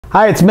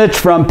Hi, it's Mitch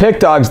from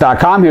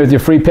PickDawgz.com here with your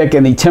free pick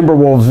in the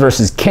Timberwolves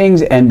versus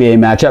Kings NBA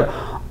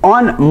matchup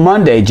on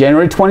Monday,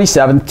 January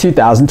 27th,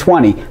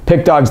 2020.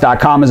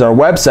 PickDawgz.com is our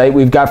website.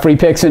 We've got free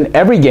picks in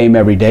every game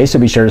every day, so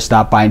be sure to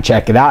stop by and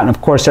check it out. And of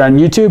course, here on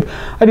YouTube,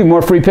 I do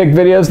more free pick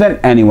videos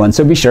than anyone,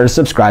 so be sure to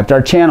subscribe to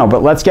our channel.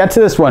 But let's get to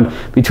this one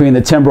between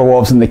the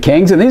Timberwolves and the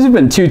Kings. And these have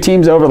been two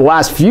teams over the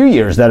last few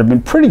years that have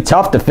been pretty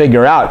tough to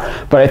figure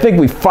out. But I think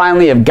we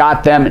finally have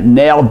got them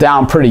nailed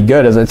down pretty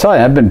good. As I tell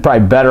you, I've been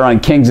probably better on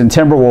Kings and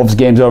Timberwolves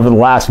games over the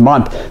last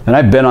month than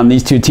I've been on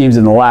these two teams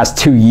in the last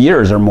 2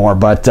 years or more.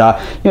 But,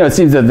 it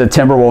seems that the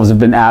Timberwolves have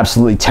been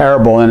absolutely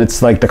terrible, and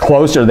it's like the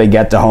closer they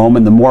get to home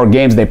and the more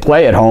games they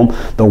play at home,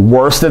 the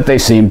worse that they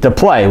seem to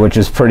play, which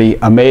is pretty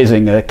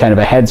amazing, kind of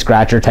a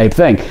head-scratcher type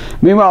thing.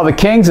 Meanwhile, the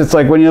Kings, it's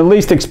like when you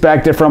least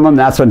expect it from them,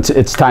 that's when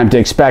it's time to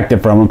expect it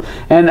from them.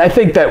 And I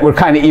think that we're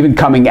kind of even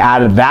coming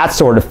out of that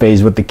sort of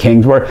phase with the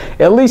Kings, where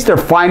at least they're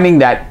finding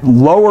that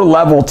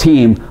lower-level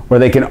team where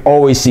they can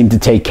always seem to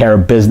take care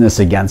of business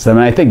against them.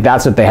 And I think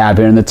that's what they have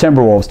here in the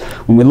Timberwolves.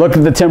 When we look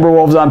at the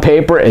Timberwolves on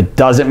paper, it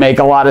doesn't make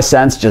a lot of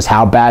sense just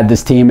how bad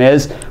this team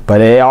is, but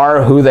they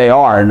are who they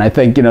are. And I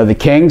think, the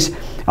Kings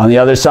on the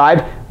other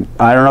side,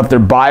 I don't know if they're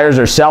buyers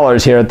or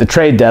sellers here at the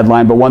trade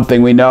deadline, but one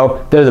thing we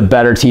know, they're the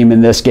better team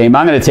in this game.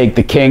 I'm going to take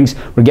the Kings.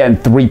 We're getting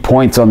 3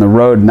 points on the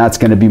road, and that's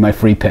going to be my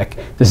free pick.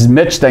 This is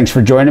Mitch. Thanks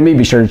for joining me.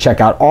 Be sure to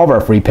check out all of our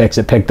free picks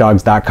at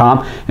pickdawgz.com,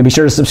 and be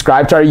sure to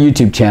subscribe to our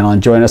YouTube channel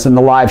and join us in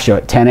the live show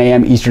at 10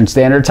 a.m. Eastern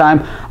Standard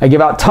Time. I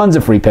give out tons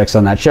of free picks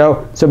on that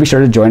show, so be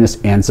sure to join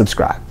us and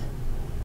subscribe.